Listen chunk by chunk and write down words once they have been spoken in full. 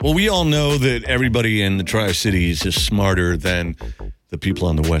Well, we all know that everybody in the Tri-Cities is smarter than the people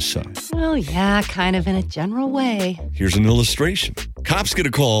on the west side. Well, yeah, kind of in a general way. Here's an illustration. Cops get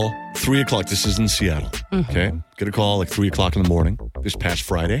a call 3 o'clock. This is in Seattle. Okay. Get a call like 3 o'clock in the morning this past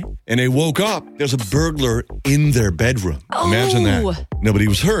Friday. And they woke up. There's a burglar in their bedroom. Imagine that. Nobody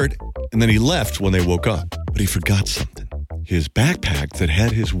was hurt. And then he left when they woke up. But he forgot something. His backpack that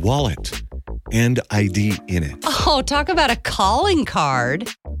had his wallet and ID in it. Oh, talk about a calling card.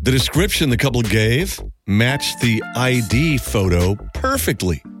 The description the couple gave matched the ID photo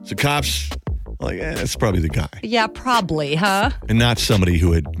perfectly. So cops, it's probably the guy. Yeah, probably, huh? And not somebody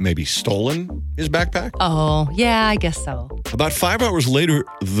who had maybe stolen his backpack. Oh, yeah, I guess so. About 5 hours later,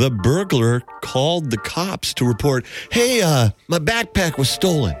 the burglar called the cops to report, hey, my backpack was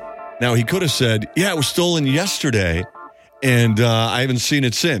stolen. Now, he could have said, yeah, it was stolen yesterday. And I haven't seen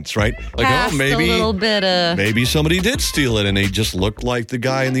it since, right? Like, Past maybe a little bit of maybe somebody did steal it and they just looked like the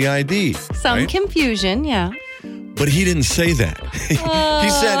guy in the ID. some right? confusion, yeah. But he didn't say that. He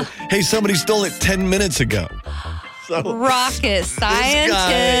said, hey, somebody stole it 10 minutes ago. So Rocket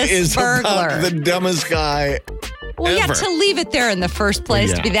scientist, is burglar. about the dumbest guy Well, yeah, ever. to leave it there in the first place,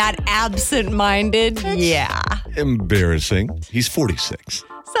 Yeah. to be that absent-minded, yeah. Embarrassing. He's 46.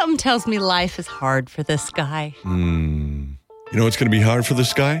 Something tells me life is hard for this guy. You know what's going to be hard for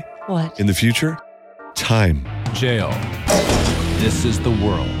this guy What? in the future? Time. Jail. This is the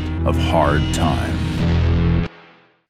world of hard times.